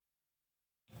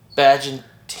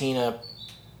Vagentina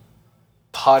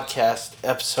Podcast,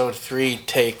 Episode 3,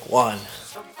 Take 1.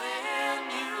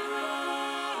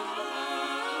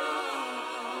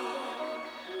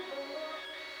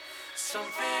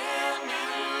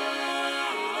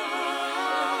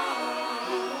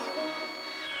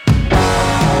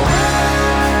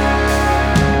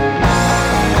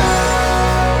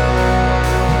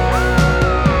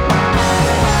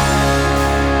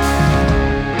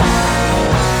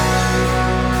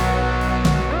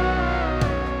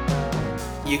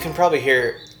 You can probably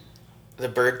hear the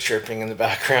bird chirping in the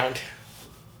background.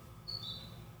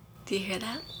 Do you hear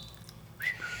that?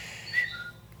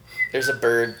 There's a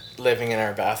bird living in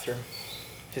our bathroom.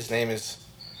 His name is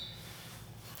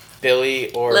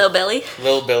Billy or... Lil Billy?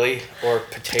 Lil Billy or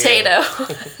Potato.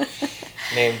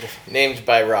 named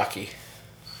by Rocky.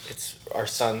 It's our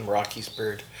son Rocky's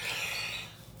bird.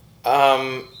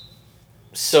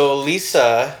 So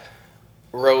Lisa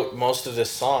wrote most of this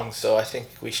song, so I think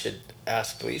we should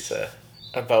ask Lisa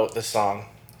about the song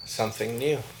Something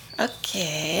New.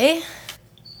 Okay.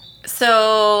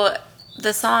 So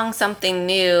the song Something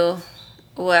New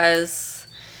was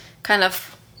kind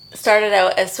of started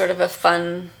out as sort of a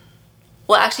fun...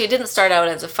 Well, actually, it didn't start out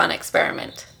as a fun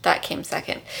experiment. That came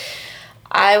second.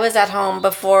 I was at home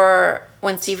before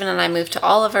when Stephen and I moved to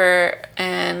Oliver,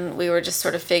 and we were just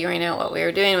sort of figuring out what we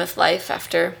were doing with life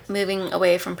after moving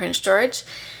away from Prince George.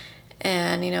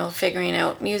 And, figuring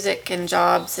out music and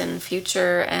jobs and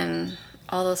future and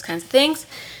all those kinds of things.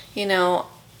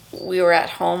 We were at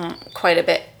home quite a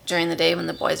bit during the day when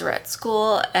the boys were at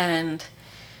school, and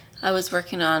I was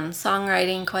working on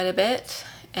songwriting quite a bit.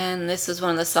 And this was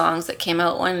one of the songs that came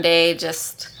out one day.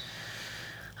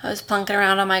 I was plunking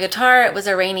around on my guitar. It was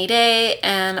a rainy day,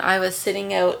 and I was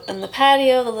sitting out in the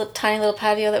patio, the tiny little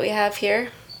patio that we have here.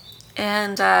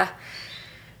 And I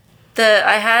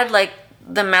had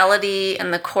the melody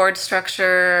and the chord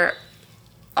structure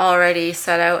already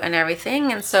set out and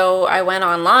everything. And so I went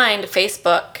online to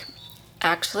Facebook,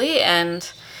 actually, and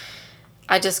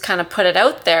I just kind of put it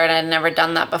out there, and I'd never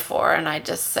done that before. And I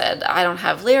just said, I don't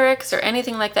have lyrics or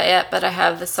anything like that yet, but I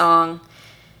have the song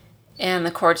and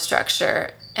the chord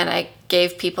structure. And I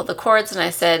gave people the chords, and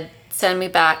I said, send me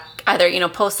back either,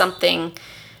 post something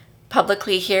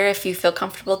publicly here if you feel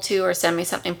comfortable to, or send me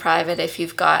something private if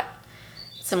you've got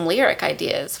some lyric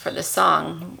ideas for the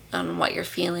song on what you're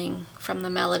feeling from the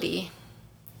melody,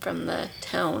 from the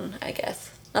tone, I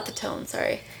guess. Not the tone,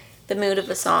 sorry. The mood of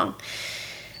the song.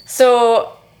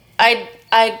 So I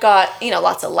got,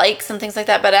 lots of likes and things like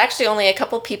that, but actually only a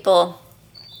couple people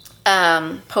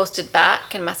posted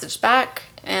back and messaged back.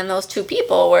 And those two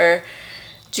people were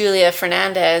Julia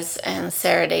Fernandez and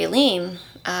Sarah Daleen,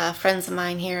 friends of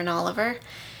mine here in Oliver.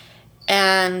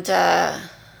 And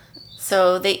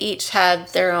so they each had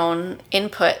their own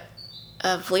input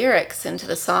of lyrics into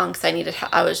the song, because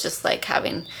I was just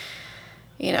having,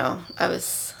 I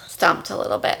was stumped a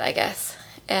little bit, I guess.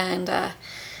 And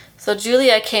so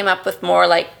Julia came up with more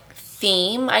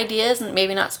theme ideas, and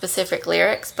maybe not specific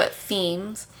lyrics, but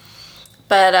themes.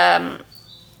 But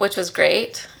which was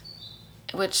great,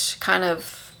 which kind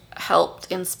of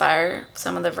helped inspire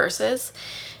some of the verses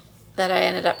that I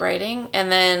ended up writing.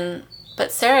 And then,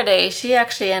 but Sarah Day, she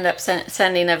actually ended up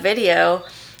sending a video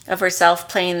of herself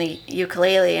playing the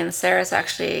ukulele, and Sarah's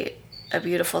actually a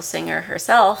beautiful singer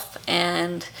herself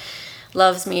and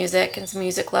loves music and is a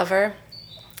music lover.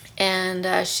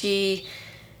 And she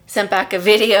sent back a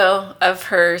video of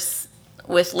hers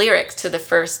with lyrics to the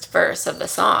first verse of the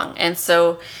song. And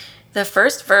so the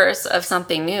first verse of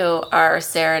Something New are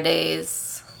Sarah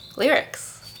Day's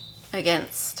lyrics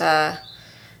against, the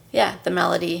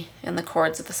melody and the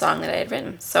chords of the song that I had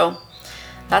written. So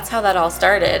that's how that all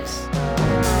started.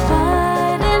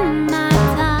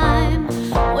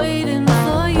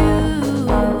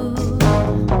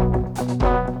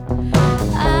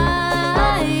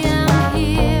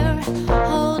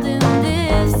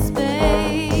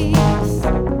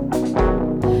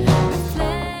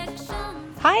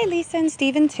 Hi, Lisa and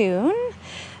Stephen Toon.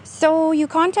 So you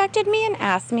contacted me and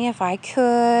asked me if I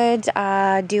could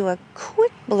do a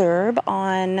quick blurb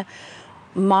on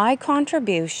my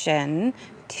contribution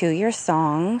to your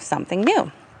song, Something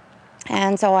New.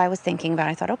 And so I was thinking about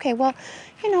it. I thought, okay, well,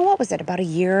 what was it? About a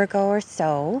year ago or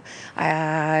so,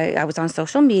 I was on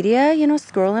social media,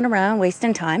 scrolling around,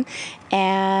 wasting time.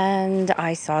 And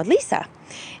I saw Lisa.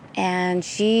 And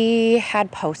she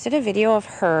had posted a video of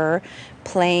her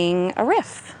playing a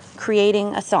riff,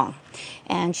 creating a song.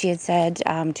 And she had said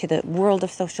to the world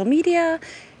of social media,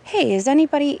 hey, is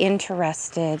anybody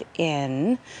interested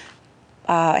in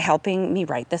helping me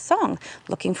write this song,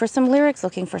 looking for some lyrics,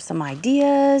 looking for some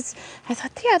ideas. I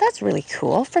thought, yeah, that's really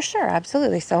cool, for sure,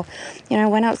 absolutely. So, I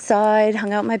went outside,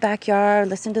 hung out in my backyard,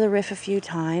 listened to the riff a few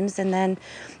times, and then,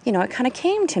 it kind of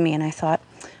came to me, and I thought,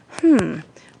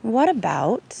 what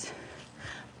about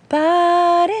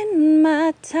biding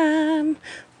my time,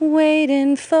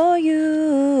 waiting for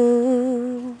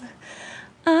you?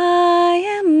 I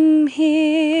am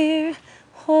here,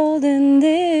 holding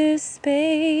this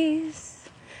space.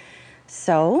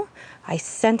 So I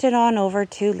sent it on over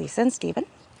to Lisa and Steven.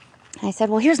 I said,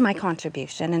 well, here's my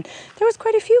contribution. And there was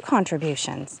quite a few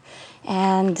contributions.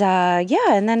 And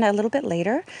and then a little bit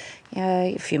later,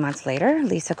 a few months later,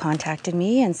 Lisa contacted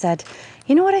me and said,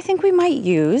 you know what, I think we might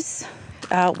use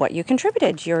what you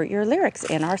contributed, your lyrics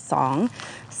in our song,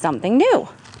 Something New.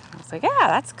 I was like, yeah,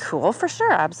 that's cool, for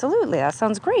sure, absolutely, that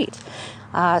sounds great.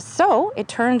 So it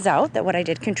turns out that what I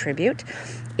did contribute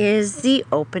is the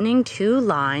opening 2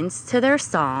 lines to their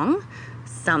song,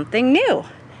 Something New.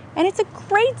 And it's a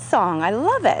great song. I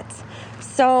love it.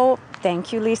 So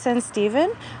thank you, Lisa and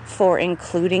Steven, for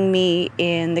including me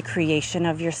in the creation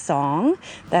of your song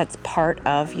that's part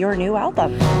of your new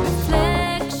album.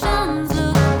 Reflections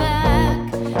look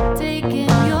back, taking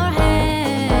your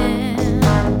hand.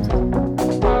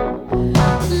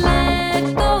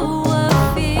 Let go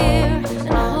of fear and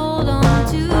hold on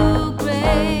to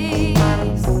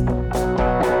grace.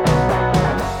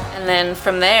 And then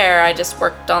from there, I just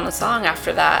worked on the song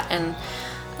after that and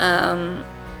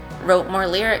wrote more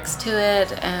lyrics to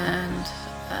it and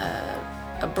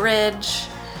a bridge.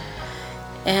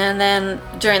 And then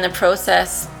during the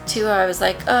process too, I was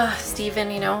like, oh,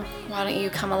 Steven, why don't you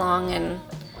come along and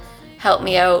help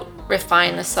me out,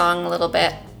 refine the song a little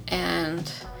bit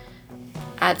and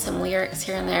add some lyrics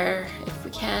here and there if we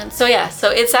can. So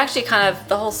so it's actually kind of,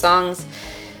 the whole song's,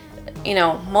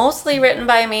 mostly written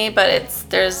by me, but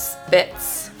there's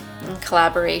bits in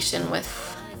collaboration with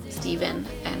Steven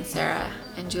and Sarah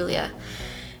and Julia.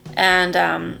 And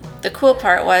the cool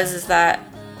part is that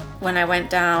when I went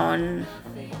down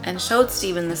and showed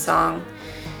Steven the song,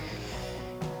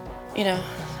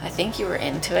 I think you were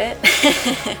into it.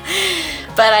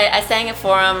 But I sang it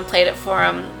for him, played it for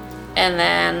him, and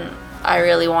then I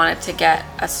really wanted to get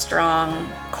a strong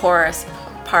chorus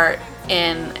part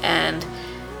in, and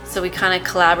so we kind of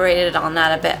collaborated on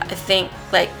that a bit. I think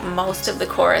like most of the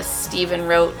chorus Steven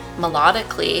wrote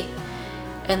melodically,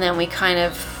 and then we kind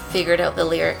of figured out the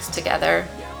lyrics together.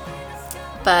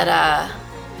 But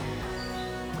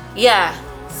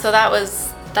so that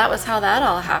was how that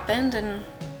all happened. And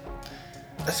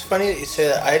that's funny that you say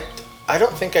that. I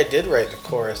don't think I did write the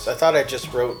chorus. I thought I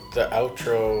just wrote the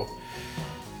outro,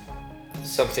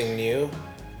 Something New.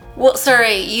 Well,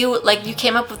 sorry, you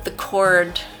came up with the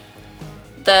chord,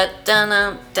 the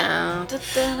dun dun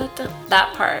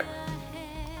that part.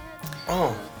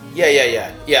 Oh,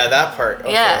 yeah, that part.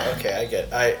 Okay, Yeah. Okay, I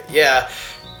get.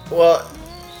 Well,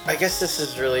 I guess this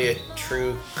is really a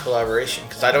true collaboration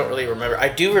because I don't really remember. I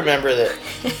do remember that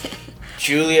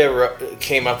Julia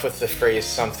came up with the phrase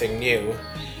 "something new,"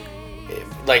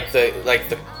 like the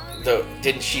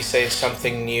didn't she say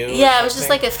something new? Yeah, it was just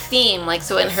like a theme. Like,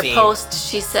 so in her post,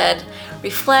 she said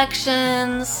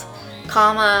reflections,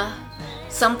 comma,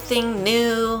 something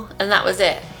new, and that was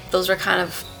it. Those were kind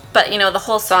of, but the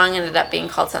whole song ended up being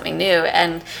called Something New,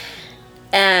 and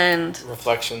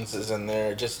reflections is in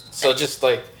there. Just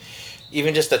like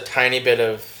even just a tiny bit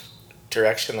of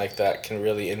direction like that can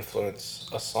really influence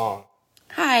a song.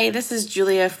 Hi, this is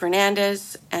Julia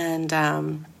Fernandez, and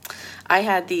I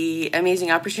had the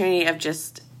amazing opportunity of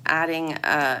just adding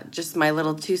just my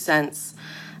little 2 cents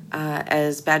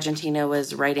as Badgentina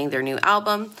was writing their new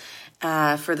album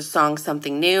for the song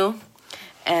Something New.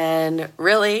 And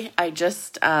really, I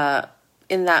just,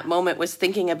 in that moment, was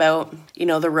thinking about,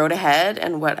 the road ahead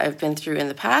and what I've been through in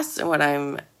the past and what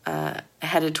I'm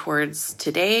headed towards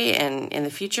today and in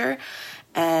the future.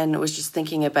 And was just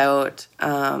thinking about,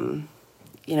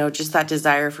 just that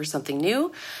desire for something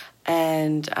new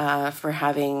and for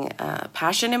having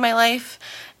passion in my life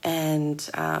and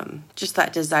just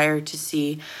that desire to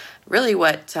see really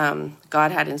what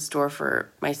God had in store for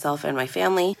myself and my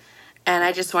family. And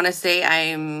I just want to say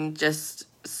I'm just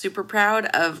super proud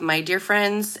of my dear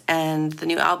friends and the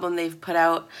new album they've put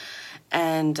out,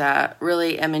 and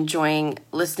really am enjoying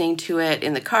listening to it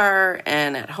in the car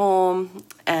and at home,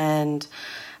 and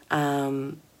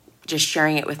just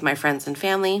sharing it with my friends and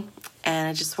family. And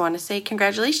I just want to say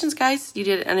congratulations, guys. You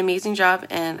did an amazing job,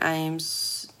 and I'm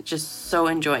just so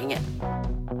enjoying it.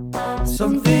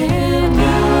 Something new.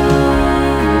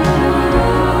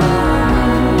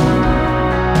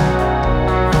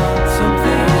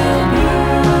 Something new.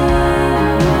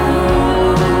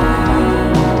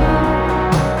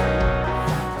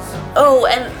 Oh,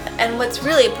 and what's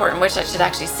really important, which I should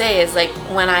actually say, is like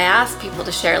when I ask people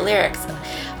to share lyrics,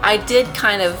 I did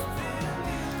kind of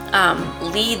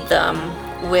lead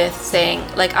them with saying,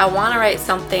 like, I want to write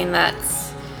something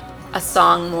that's a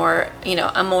song more,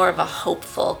 a more of a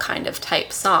hopeful kind of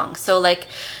type song. So like,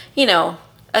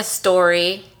 a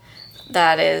story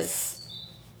that is,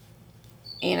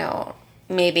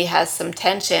 maybe has some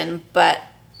tension, but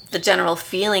the general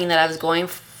feeling that I was going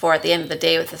for at the end of the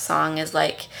day with the song is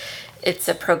like, it's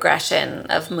a progression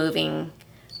of moving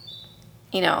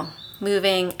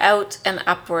out and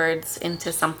upwards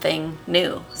into something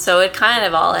new. So it kind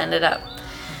of all ended up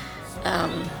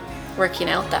working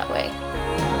out that way.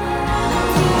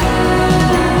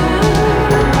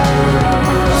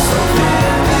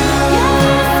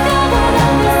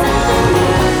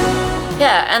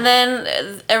 Yeah, and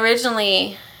then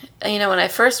originally, when I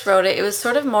first wrote it, it was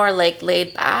sort of more like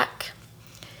laid back.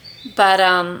 But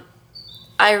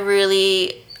I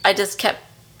just kept,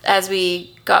 as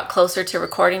we got closer to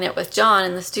recording it with John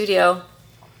in the studio,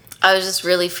 I was just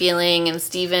really feeling, and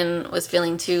Steven was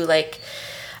feeling too, like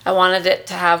I wanted it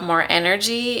to have more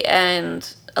energy and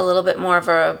a little bit more of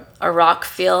a rock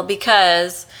feel,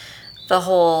 because the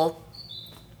whole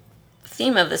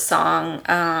theme of the song,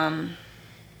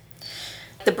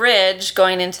 the bridge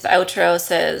going into the outro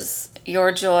says,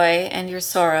 "Your joy and your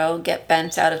sorrow get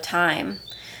bent out of time.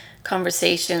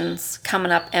 Conversations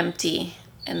coming up empty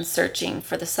and searching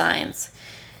for the signs.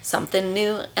 Something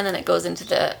new," and then it goes into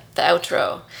the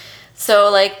outro. So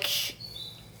like,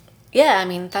 yeah, I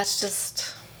mean, that's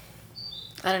just,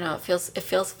 I don't know, it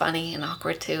feels funny and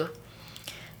awkward to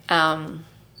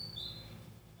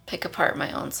pick apart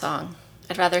my own song.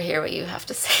 I'd rather hear what you have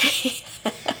to say.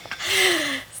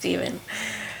 Steven.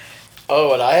 Oh,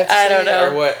 what I have to say? I don't know.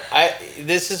 Or what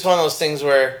this is one of those things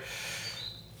where,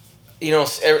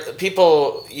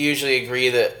 people usually agree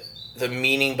that the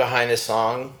meaning behind a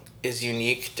song is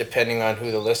unique depending on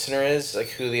who the listener is, like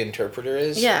who the interpreter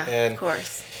is. Yeah, and of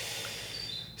course.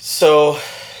 So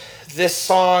this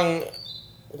song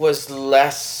was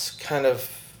less kind of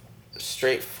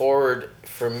straightforward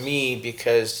for me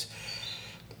because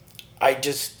I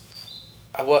guess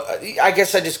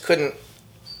I just couldn't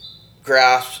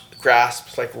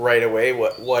grasp like right away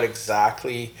what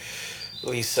exactly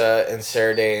Lisa and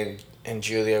Sarah and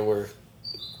Julia were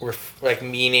like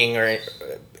meaning, and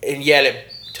yet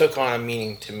it took on a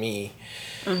meaning to me.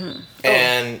 Mm-hmm.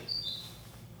 And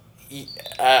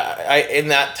I in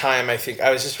that time, I think I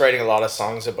was just writing a lot of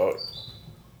songs about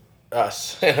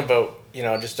us and about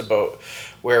just about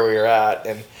where we were at,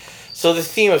 and so the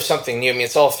theme of something new. I mean,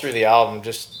 it's all through the album,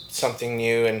 just something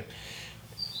new, and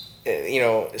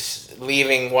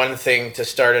leaving one thing to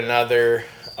start another,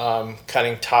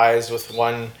 cutting ties with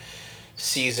one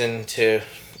season to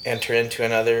enter into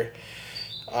another.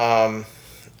 And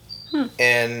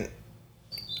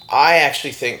I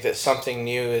actually think that Something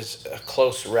New is a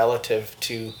close relative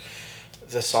to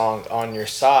the song On Your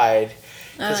Side.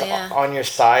 Because On Your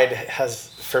Side has,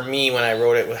 for me, when I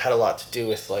wrote it, had a lot to do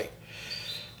with like,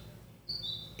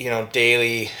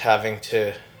 daily having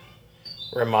to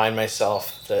remind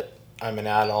myself that I'm an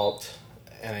adult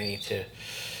and I need to,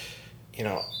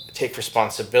 take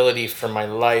responsibility for my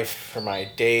life, for my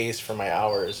days, for my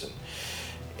hours. And,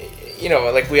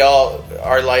 like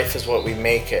our life is what we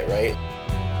make it, right?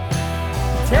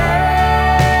 Terry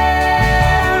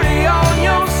on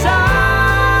your side,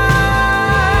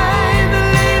 the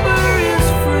labor is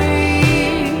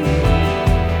free.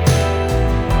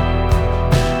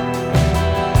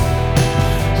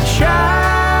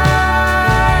 Shine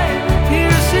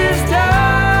pierces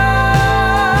dust,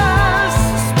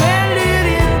 suspended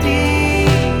in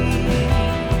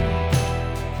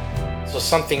deep. So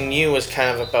Something New was kind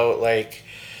of about like,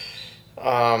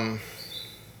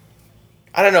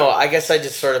 I don't know, I guess I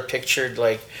just sort of pictured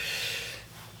like...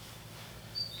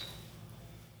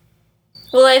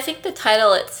 Well, I think the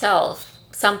title itself,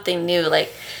 Something New,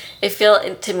 like,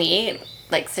 to me,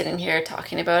 like sitting here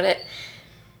talking about it,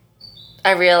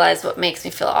 I realize what makes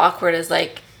me feel awkward is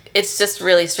like, it's just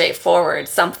really straightforward,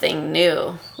 something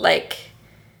new. Like,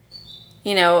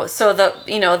 so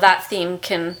that theme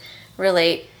can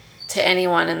relate to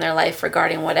anyone in their life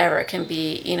regarding whatever. It can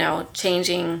be,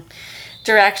 changing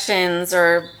directions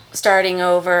or starting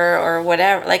over or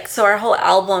whatever. Like, so our whole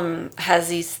album has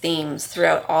these themes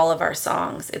throughout all of our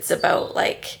songs. It's about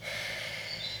like,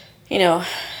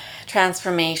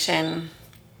 transformation,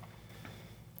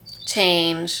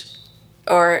 change,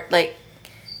 or like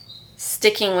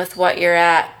sticking with what you're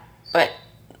at, but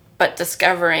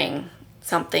discovering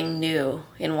something new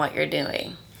in what you're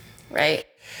doing, right?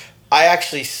 I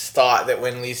actually thought that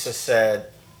when Lisa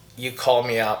said you call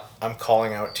me up, I'm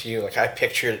calling out to you. Like I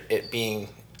pictured it being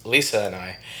Lisa and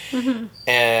I.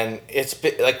 And it's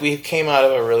been, like we came out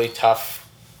of a really tough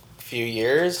few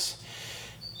years,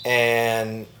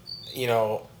 and you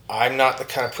know, I'm not the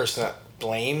kind of person that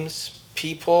blames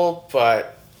people,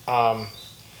 but I'm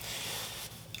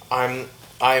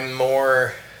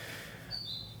more,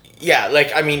 yeah,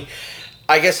 like I mean,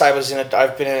 I guess I was in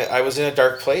a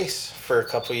dark place for a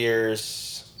couple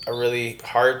years, a really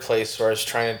hard place where I was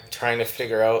trying to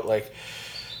figure out like,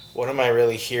 what am I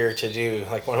really here to do?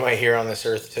 Like, what am I here on this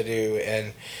earth to do?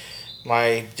 And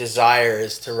my desire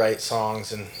is to write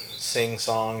songs and sing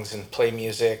songs and play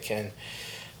music, and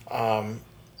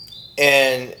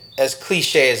as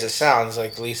cliche as it sounds,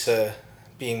 like Lisa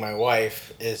being my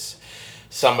wife is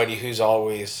somebody who's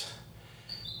always,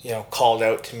 you know, called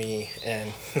out to me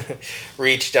and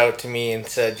reached out to me and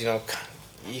said, you know,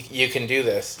 you can do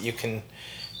this. You can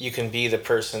be the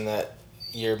person that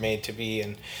you're made to be.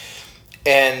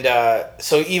 And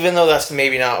so even though that's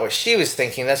maybe not what she was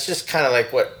thinking, that's just kind of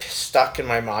like what stuck in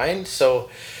my mind. So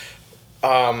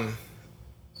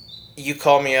you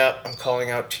call me up, I'm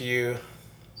calling out to you.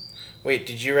 Wait,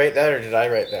 did you write that or did I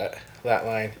write that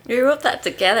line? We wrote that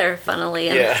together, funnily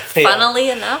enough.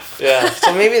 Yeah,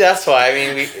 so maybe that's why. I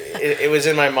mean, it was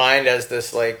in my mind as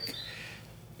this like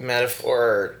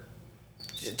metaphor,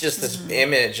 just this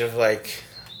image of like,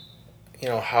 you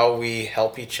know, how we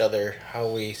help each other, how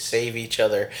we save each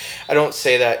other. I don't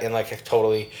say that in like a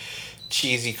totally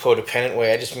cheesy codependent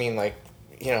way. I just mean like,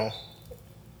 you know,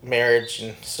 marriage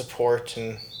and support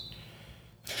and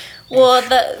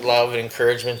love and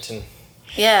encouragement and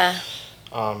yeah.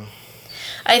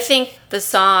 I think the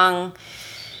song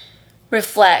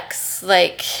reflects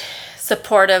like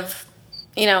supportive,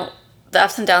 you know, the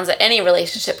ups and downs that any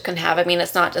relationship can have. I mean,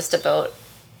 it's not just about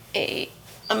a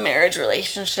marriage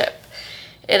relationship.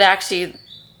 It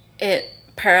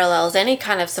parallels any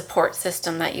kind of support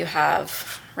system that you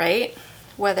have, right?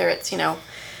 Whether it's, you know,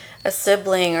 a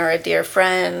sibling or a dear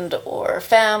friend or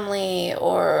family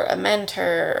or a mentor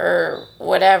or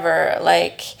whatever.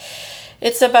 Like,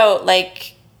 it's about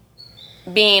like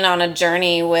being on a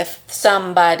journey with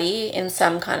somebody in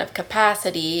some kind of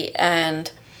capacity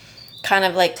and kind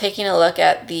of like taking a look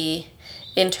at the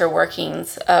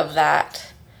interworkings of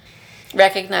that,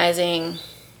 recognizing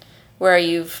where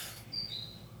you've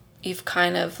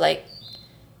kind of like,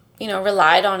 you know,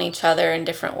 relied on each other in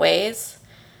different ways,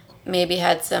 maybe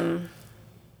had some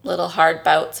little hard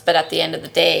bouts, but at the end of the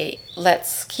day,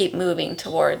 let's keep moving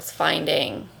towards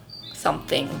finding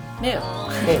something new. You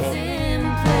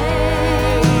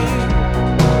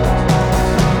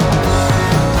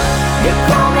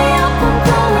call me up, I'm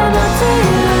calling out to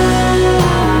you.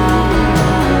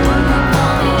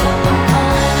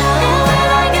 And when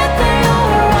I get there,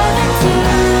 you're arriving too.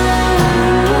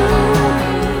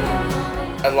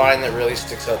 a line that really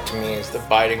sticks out to me is the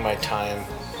biding my time,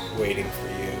 waiting for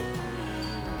you.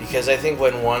 Because I think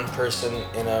when one person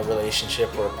in a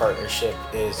relationship or a partnership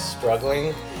is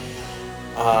struggling,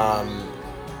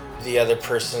 the other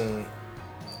person,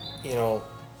 you know,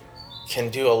 can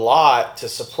do a lot to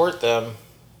support them,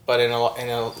 but in a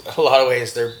lot of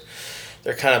ways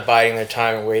they're kind of biding their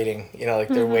time and waiting, you know, like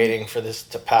they're waiting for this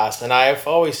to pass. And I've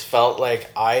always felt like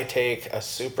I take a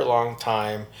super long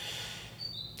time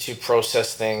to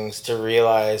process things, to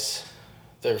realize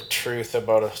the truth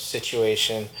about a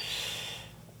situation,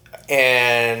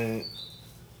 and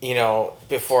you know,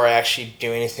 before I actually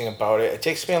do anything about it. It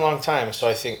takes me a long time. So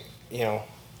I think, you know,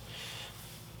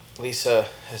 Lisa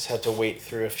has had to wait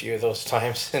through a few of those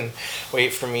times and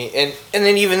wait for me, and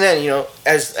then even then, you know,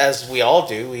 as we all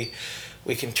do, we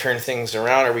can turn things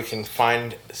around, or we can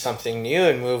find something new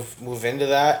and move into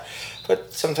that,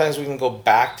 but sometimes we can go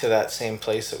back to that same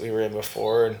place that we were in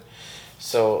before. And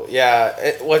so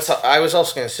yeah, I was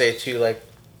also going to say too, like,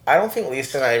 I don't think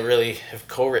Lisa and I really have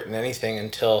co-written anything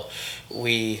until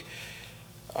we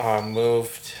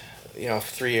moved, you know,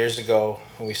 3 years ago,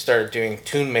 when we started doing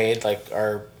Tune Made, like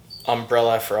our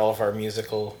umbrella for all of our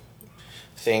musical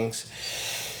things.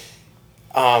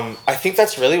 I think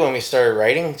that's really when we started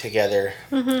writing together.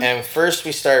 And first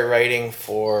we started writing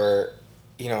for,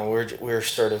 you know, we were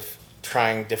sort of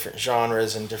trying different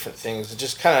genres and different things, and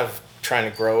just kind of trying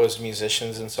to grow as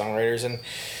musicians and songwriters. And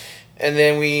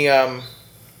then we,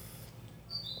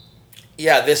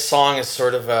 this song is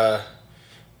sort of a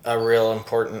real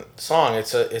important song.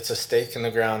 It's a stake in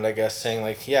the ground, I guess, saying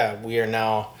like, yeah, we are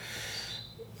now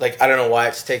like, I don't know why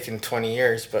it's taken 20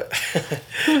 years, but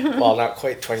well, not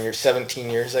quite 20 years, 17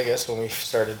 years, I guess, when we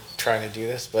started trying to do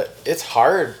this. But it's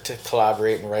hard to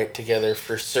collaborate and write together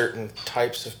for certain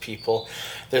types of people.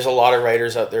 There's a lot of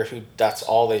writers out there who that's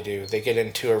all they do. They get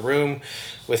into a room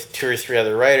with 2 or 3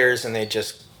 other writers and they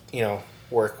just,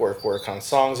 work on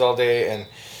songs all day.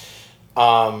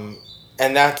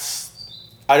 And that's,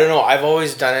 I don't know, I've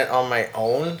always done it on my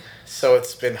own. So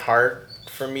it's been hard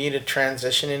for me to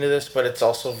transition into this, but it's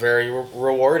also very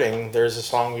rewarding. There's a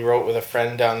song we wrote with a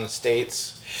friend down in the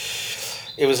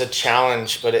States. It was a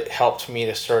challenge, but it helped me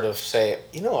to sort of say,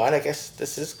 you know what, I guess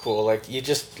this is cool. Like, you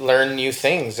just learn new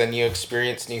things and you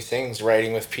experience new things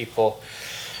writing with people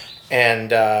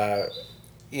and,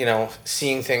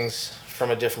 seeing things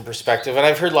from a different perspective. And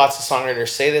I've heard lots of songwriters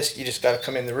say this, you just got to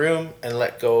come in the room and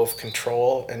let go of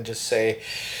control and just say,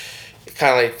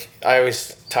 kind of like, I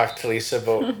always talk to Lisa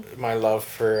about my love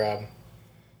for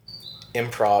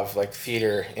improv, like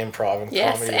theater improv and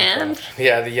Yes, comedy and? improv.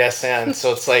 Yeah, the yes and.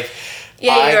 So it's like,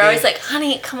 Yeah, you're always like,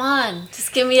 honey, come on,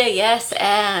 just give me a yes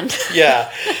and.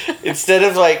 yeah, instead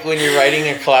of like when you're writing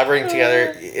and collaborating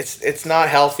together, it's not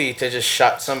healthy to just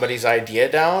shut somebody's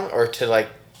idea down or to like,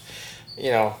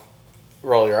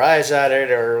 roll your eyes at it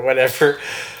or whatever.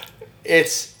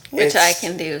 Which I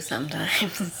can do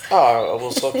sometimes. Oh,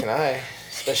 well, so can I,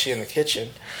 especially in the kitchen.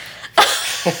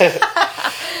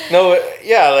 No,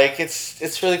 yeah, like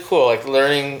it's really cool. Like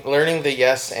learning the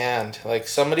yes and. Like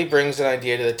somebody brings an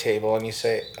idea to the table and you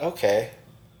say, okay,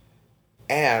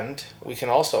 and we can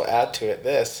also add to it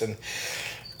this. And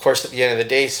of course, at the end of the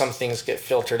day, some things get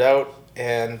filtered out.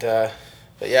 And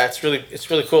but yeah, it's really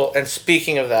cool. And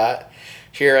speaking of that,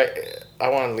 here I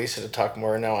wanted Lisa to talk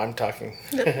more. Now I'm talking.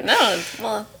 No,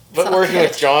 well. But working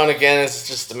with John again is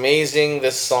just amazing.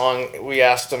 This song, we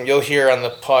asked him, you'll hear on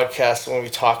the podcast when we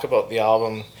talk about the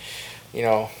album,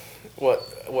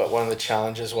 what one of the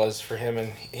challenges was for him.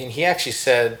 And he actually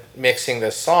said mixing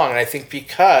this song. And I think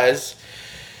because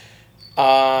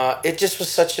it just was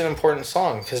such an important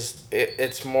song because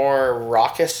it's more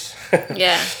raucous.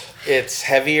 Yeah. It's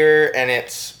heavier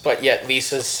but yet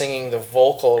Lisa's singing the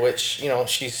vocal, which,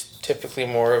 she's typically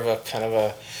more of a kind of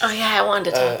a... Oh yeah, I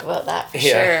wanted to talk about that for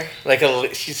sure. Like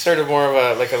she's sort of more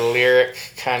of a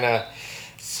lyric kind of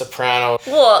soprano.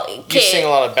 Well, okay. You sing a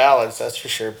lot of ballads, that's for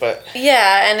sure, but...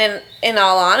 Yeah, and in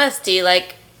all honesty,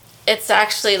 like, it's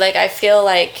actually, like, I feel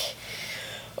like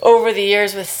over the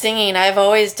years with singing, I've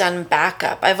always done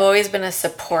backup. I've always been a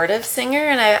supportive singer,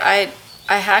 and I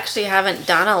actually haven't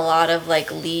done a lot of,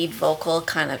 like, lead vocal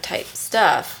kind of type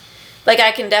stuff. Like,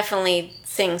 I can definitely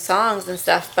sing songs and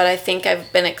stuff, but I think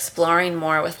I've been exploring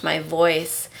more with my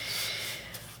voice.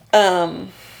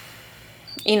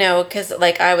 Because,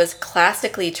 like, I was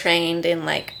classically trained in,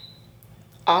 like,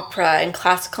 opera and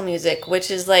classical music, which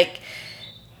is, like,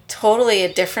 totally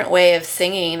a different way of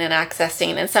singing and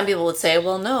accessing. And some people would say,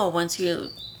 well, no, once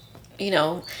you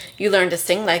learn to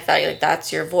sing like that, like,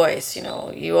 that's your voice,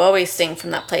 you always sing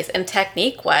from that place. And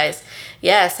technique-wise,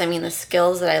 yes, I mean, the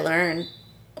skills that I learned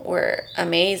were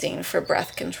amazing for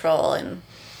breath control and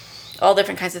all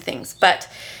different kinds of things. But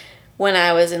when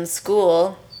I was in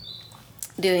school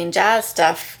doing jazz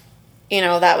stuff,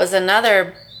 that was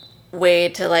another way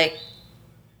to, like,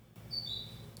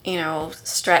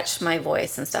 stretch my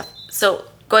voice and stuff. So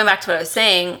going back to what I was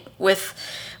saying with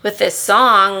this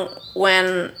song,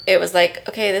 when it was like,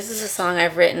 okay, this is a song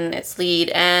I've written, it's lead,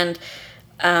 and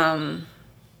I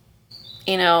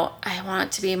want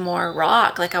it to be more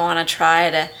rock. Like, I want to try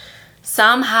to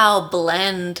somehow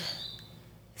blend,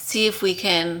 see if we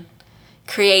can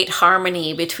create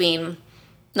harmony between,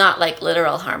 not like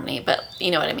literal harmony, but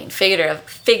you know what I mean,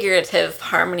 figurative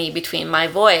harmony between my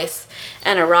voice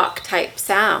and a rock type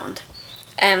sound.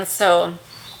 And so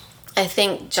I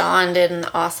think John did an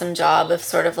awesome job of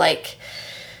sort of like,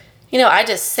 I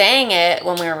just sang it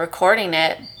when we were recording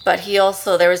it, but he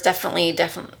also, there was definitely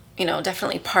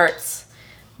parts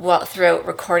throughout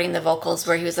recording the vocals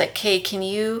where he was like, "Okay, can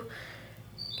you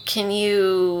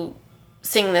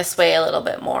sing this way a little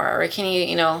bit more, or can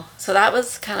you?" So that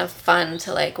was kind of fun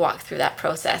to, like, walk through that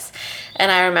process.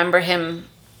 And I remember him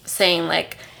saying,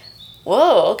 like,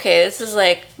 "Whoa, okay, this is,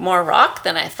 like, more rock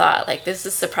than I thought. Like, this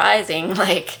is surprising."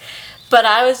 Like, but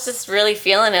I was just really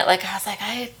feeling it. Like, I was like,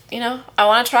 I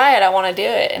want to try it. I want to do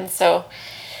it. And so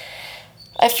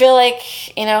I feel like,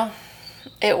 it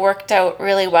worked out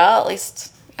really well. At least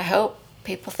I hope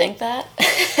people think that.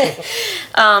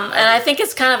 And I think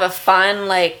it's kind of a fun,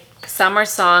 like, summer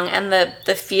song, and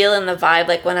the feel and the vibe.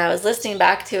 Like, when I was listening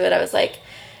back to it, I was like,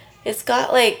 it's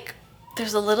got, like,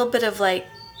 there's a little bit of, like,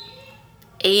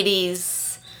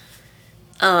 80s,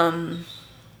 I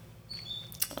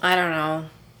don't know,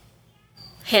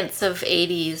 hints of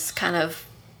 80s kind of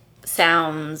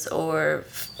sounds or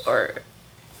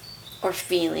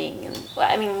feeling. And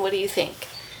I mean, what do you think?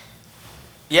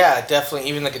 Yeah, definitely.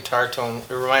 Even the guitar tone,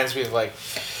 it reminds me of like,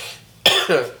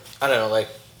 I don't know,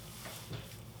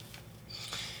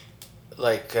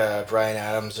 like Bryan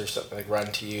Adams or something, like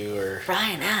Run to You or...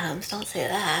 Bryan Adams, don't say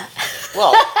that.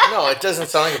 Well, no, it doesn't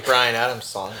sound like a Bryan Adams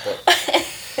song,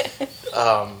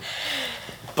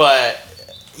 but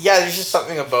yeah, there's just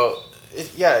something about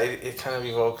it. Yeah, it kind of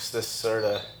evokes this sort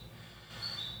of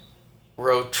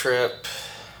road trip.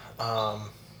 I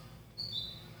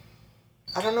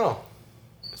don't know.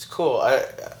 It's cool.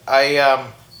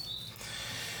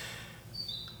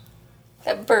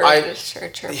 That bird is sure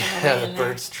chirping Yeah, away the in there.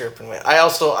 bird's chirping away.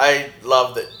 I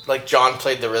love that, like, John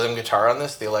played the rhythm guitar on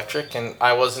this, the electric, and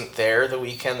I wasn't there the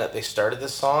weekend that they started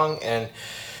this song, and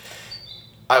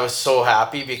I was so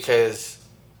happy because,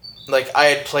 like, I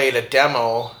had played a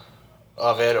demo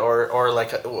of it or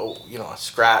like a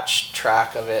scratch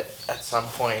track of it at some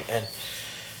point,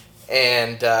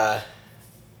 and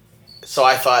so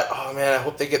I thought, oh man, I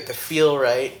hope they get the feel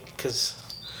right,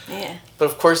 Yeah. but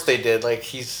of course they did. Like,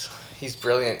 he's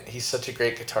brilliant. He's such a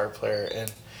great guitar player,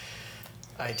 and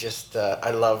I just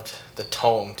I loved the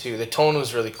tone too. The tone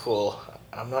was really cool.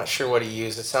 I'm not sure what he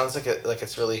used. It sounds like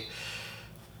it's really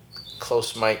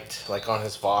close mic'd, like on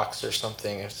his Vox or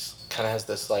something. It kind of has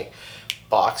this like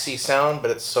boxy sound, but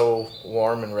it's so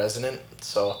warm and resonant.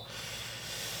 So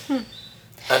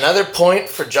another point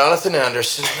for Jonathan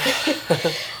Anderson.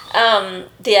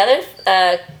 The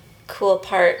other cool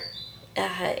part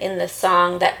in the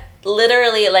song that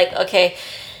literally, like, okay,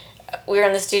 we were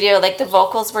in the studio, like the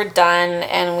vocals were done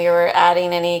and we were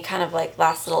adding any kind of like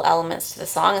last little elements to the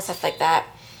song and stuff like that.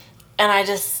 And I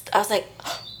was like,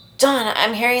 John,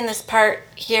 I'm hearing this part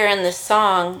here in this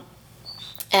song,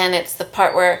 and it's the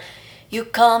part where you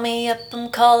call me up, I'm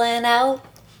calling out.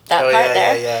 That part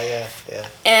there. Yeah.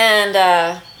 And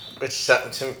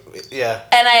yeah.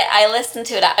 And I listened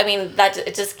to it. I mean, that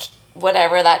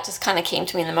just kind of came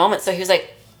to me in the moment. So he was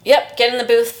like, "Yep, get in the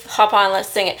booth, hop on, let's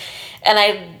sing it." And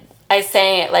I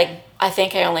sang it like, I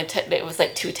think I only it was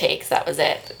like 2 takes. That was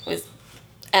it.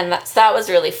 That was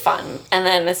really fun. And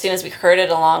then as soon as we heard it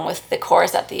along with the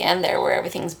chorus at the end there, where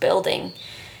everything's building,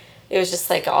 it was just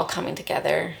like all coming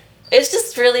together. It's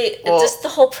just really, just the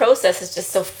whole process is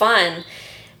just so fun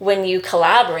when you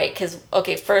collaborate. Because,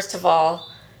 okay, first of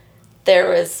all, there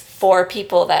was 4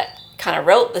 people that kind of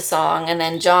wrote the song, and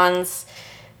then John's,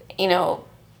 in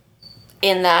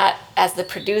that as the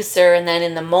producer, and then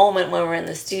in the moment when we're in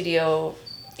the studio,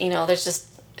 it's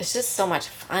just so much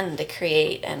fun to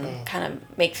create and kind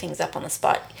of make things up on the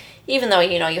spot. Even though,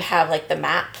 you have like the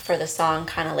map for the song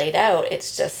kind of laid out,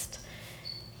 it's just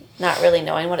not really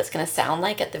knowing what it's going to sound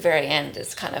like at the very end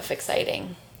is kind of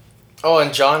exciting. Oh,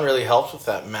 and John really helped with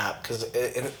that map, because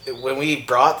when we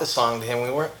brought the song to him,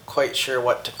 we weren't quite sure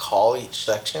what to call each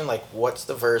section. Like, what's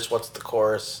the verse, what's the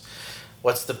chorus,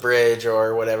 what's the bridge,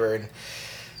 or whatever. And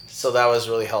so that was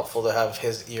really helpful to have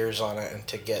his ears on it and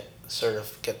to get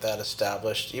that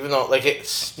established. Even though, like,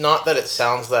 it's not that it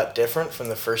sounds that different from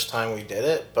the first time we did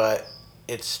it, but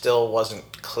it still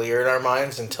wasn't clear in our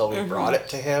minds until we brought it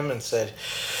to him and said,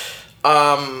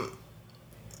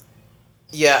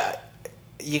 yeah,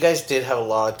 you guys did have a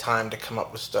lot of time to come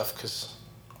up with stuff, because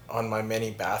on my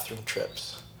many bathroom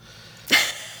trips,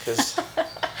 because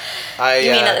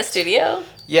You mean at the studio?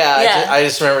 Yeah. I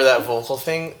just remember that vocal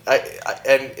thing.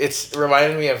 And it's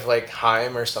reminded me of like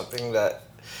Haim or something, that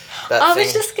I thing.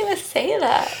 was just gonna say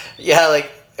that. Yeah,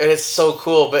 like, and it's so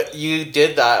cool. But you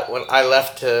did that when I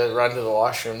left to run to the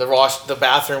washroom. The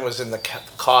bathroom was in the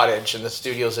cottage, and the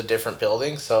studio's a different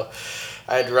building, so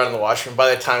I had to run to the washroom.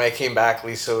 By the time I came back,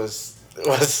 Lisa was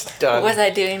done. Was I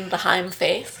doing the Haim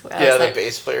face? Yeah, the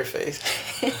bass player face.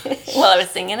 While I was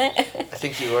singing it. I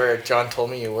think you were. John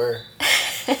told me you were.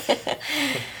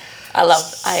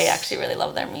 I actually really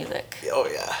love their music. Oh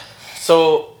yeah.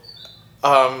 So,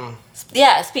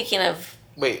 yeah, speaking of,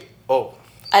 wait. Oh.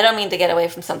 I don't mean to get away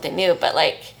from something new, but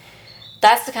like,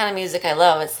 that's the kind of music I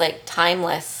love. It's like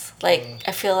timeless. Like,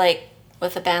 I feel like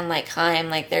with a band like Haim,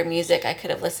 like their music I could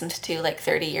have listened to like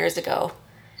 30 years ago.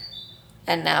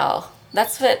 And now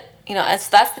that's what, that's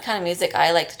the kind of music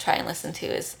I like to try and listen to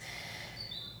is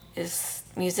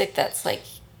music that's like,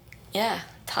 yeah,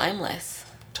 timeless.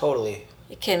 Totally.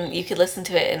 You could listen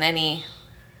to it in any,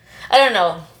 I don't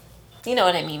know. You know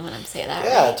what I mean when I'm saying that,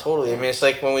 Yeah, right? totally. I mean, it's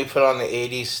like when we put on the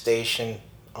 80s station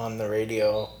on the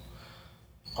radio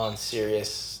on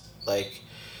Sirius, like,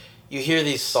 you hear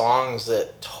these songs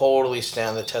that totally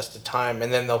stand the test of time,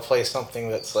 and then they'll play something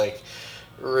that's like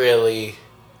really,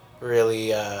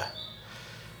 really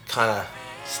kind of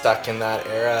stuck in that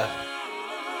era.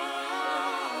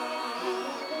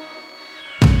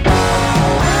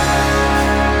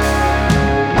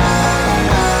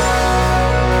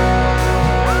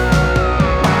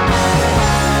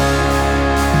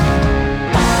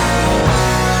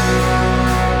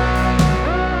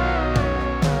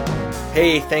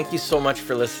 Hey, thank you so much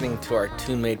for listening to our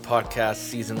Tune Made podcast,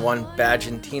 Season 1.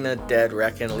 Bajantina, Dead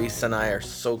Reckon, Lisa and I are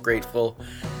so grateful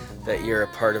that you're a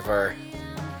part of our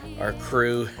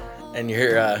crew and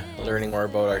you're learning more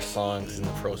about our songs in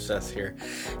the process here.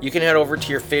 You can head over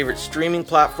to your favorite streaming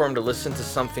platform to listen to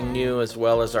something new, as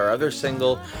well as our other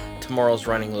single, Tomorrow's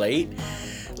Running Late.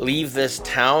 Leave This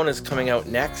Town is coming out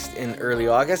next in early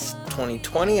August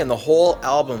 2020, and the whole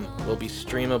album will be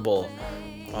streamable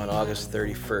on August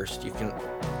 31st. You can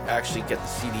actually get the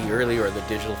CD early or the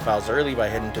digital files early by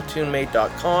heading to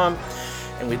tunemade.com,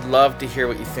 and we'd love to hear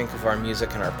what you think of our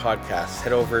music and our podcasts.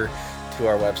 Head over to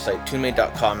our website,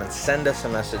 tunemade.com, and send us a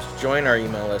message. Join our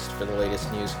email list for the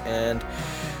latest news, and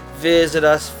visit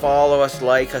us, follow us,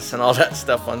 like us, and all that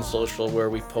stuff on social, where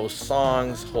we post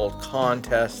songs, hold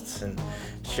contests, and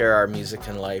share our music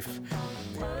and life.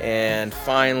 And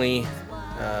finally,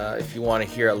 if you want to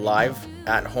hear a live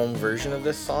at-home version of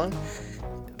this song,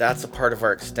 that's a part of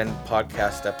our extended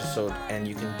podcast episode, and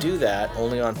you can do that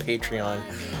only on Patreon.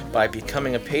 By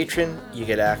becoming a patron, you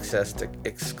get access to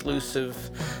exclusive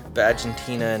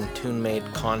Bajantina and Tune Made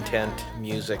content,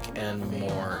 music, and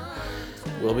more.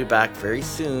 We'll be back very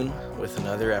soon with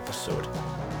another episode.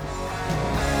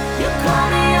 You're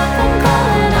calling